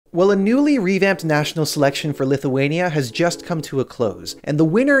Well, a newly revamped national selection for Lithuania has just come to a close, and the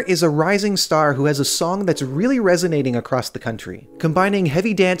winner is a rising star who has a song that's really resonating across the country. Combining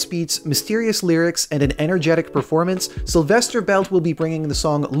heavy dance beats, mysterious lyrics, and an energetic performance, Silvester Belt will be bringing the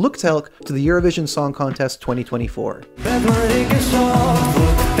song Luktelk to the Eurovision Song Contest 2024.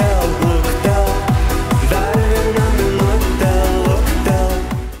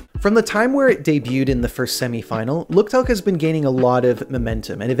 From the time where it debuted in the first semi-final, Luktelk has been gaining a lot of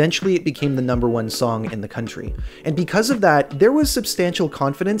momentum, and eventually it became the #1 song in the country. And because of that, there was substantial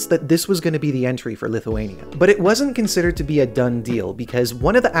confidence that this was going to be the entry for Lithuania. But it wasn't considered to be a done deal, because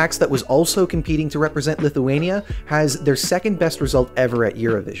one of the acts that was also competing to represent Lithuania has their second best result ever at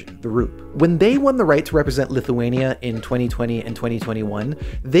Eurovision, the Roop. When they won the right to represent Lithuania in 2020 and 2021,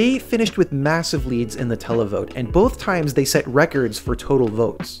 they finished with massive leads in the televote, and both times they set records for total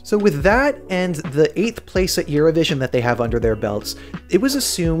votes. So with that and the 8th place at Eurovision that they have under their belts, it was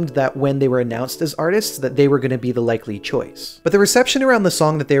assumed that when they were announced as artists that they were going to be the likely choice. But the reception around the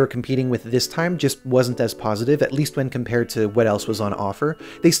song that they were competing with this time just wasn't as positive, at least when compared to what else was on offer.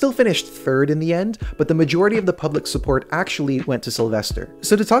 They still finished 3rd in the end, but the majority of the public support actually went to Silvester.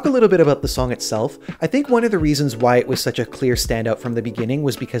 So to talk a little bit about the song itself, I think one of the reasons why it was such a clear standout from the beginning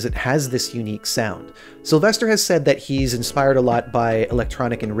was because it has this unique sound. Silvester has said that he's inspired a lot by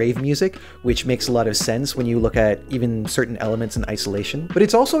electronic and rave music, which makes a lot of sense when you look at even certain elements in isolation. But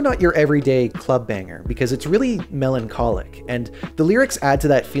it's also not your everyday club banger, because it's really melancholic, and the lyrics add to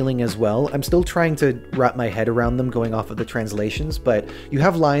that feeling as well. I'm still trying to wrap my head around them going off of the translations, but you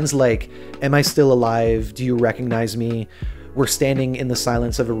have lines like, "Am I still alive? Do you recognize me? We're standing in the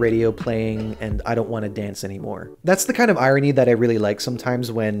silence of a radio playing, and I don't want to dance anymore." That's the kind of irony that I really like sometimes,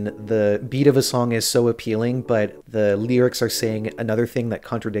 when the beat of a song is so appealing, but the lyrics are saying another thing that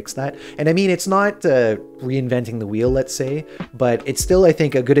contradicts that. And I mean, it's not reinventing the wheel, let's say, but it's still, I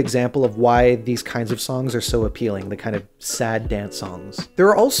think, a good example of why these kinds of songs are so appealing, the kind of sad dance songs. There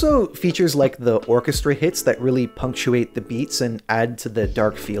are also features like the orchestra hits that really punctuate the beats and add to the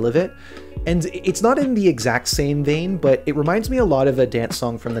dark feel of it. And it's not in the exact same vein, but it reminds me a lot of a dance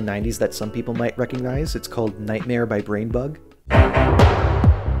song from the 90s that some people might recognize. It's called Nightmare by Brainbug.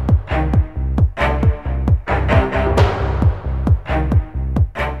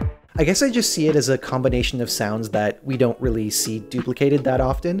 I guess I just see it as a combination of sounds that we don't really see duplicated that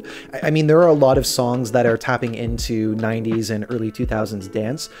often. I mean, there are a lot of songs that are tapping into 90s and early 2000s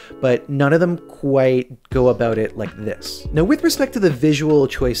dance, but none of them quite go about it like this. Now, with respect to the visual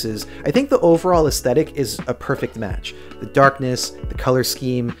choices, I think the overall aesthetic is a perfect match. The darkness, the color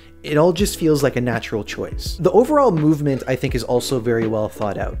scheme, it all just feels like a natural choice. The overall movement, I think, is also very well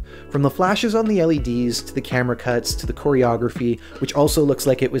thought out. From the flashes on the LEDs, to the camera cuts, to the choreography, which also looks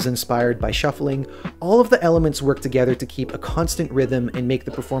like it was inspired by shuffling, all of the elements work together to keep a constant rhythm and make the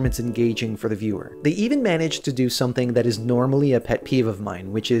performance engaging for the viewer. They even managed to do something that is normally a pet peeve of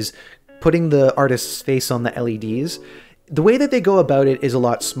mine, which is putting the artist's face on the LEDs. The way that they go about it is a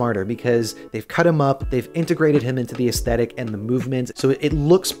lot smarter, because they've cut him up, they've integrated him into the aesthetic and the movement, so it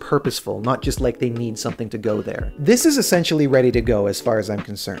looks purposeful, not just like they need something to go there. This is essentially ready to go as far as I'm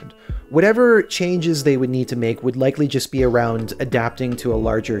concerned. Whatever changes they would need to make would likely just be around adapting to a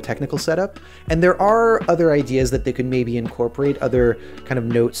larger technical setup, and there are other ideas that they could maybe incorporate, other kind of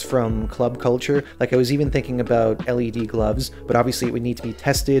notes from club culture. Like, I was even thinking about LED gloves, but obviously it would need to be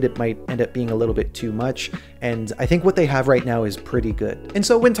tested, it might end up being a little bit too much, and I think what they have right now is pretty good. And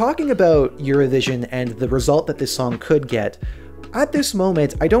so when talking about Eurovision and the result that this song could get, at this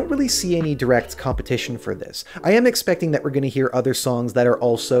moment, I don't really see any direct competition for this. I am expecting that we're going to hear other songs that are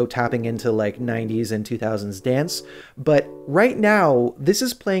also tapping into like 90s and 2000s dance, but right now, this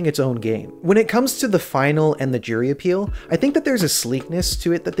is playing its own game. When it comes to the final and the jury appeal, I think that there's a sleekness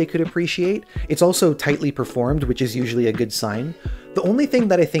to it that they could appreciate. It's also tightly performed, which is usually a good sign. The only thing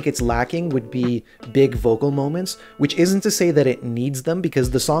that I think it's lacking would be big vocal moments, which isn't to say that it needs them, because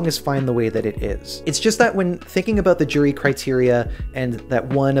the song is fine the way that it is. It's just that when thinking about the jury criteria and that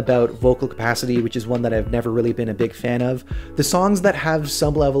one about vocal capacity, which is one that I've never really been a big fan of, the songs that have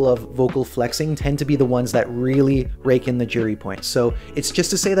some level of vocal flexing tend to be the ones that really rake in the jury points. So it's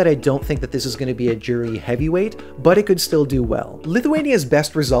just to say that I don't think that this is going to be a jury heavyweight, but it could still do well. Lithuania's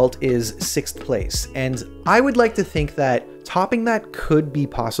best result is 6th place, and I would like to think that topping that could be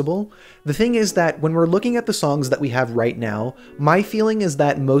possible. The thing is that when we're looking at the songs that we have right now, my feeling is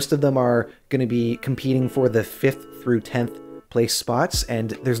that most of them are going to be competing for the 5th through 10th place spots,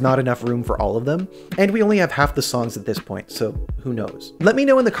 and there's not enough room for all of them. And we only have half the songs at this point, so who knows? Let me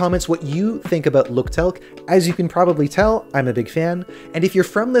know in the comments what you think about Luktelk. As you can probably tell, I'm a big fan. And if you're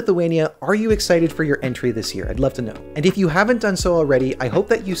from Lithuania, are you excited for your entry this year? I'd love to know. And if you haven't done so already, I hope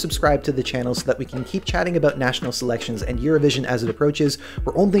that you subscribe to the channel so that we can keep chatting about national selections and Eurovision as it approaches.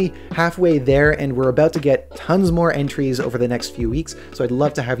 We're only halfway there, and we're about to get tons more entries over the next few weeks, so I'd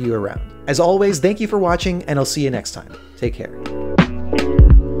love to have you around. As always, thank you for watching, and I'll see you next time. Take care.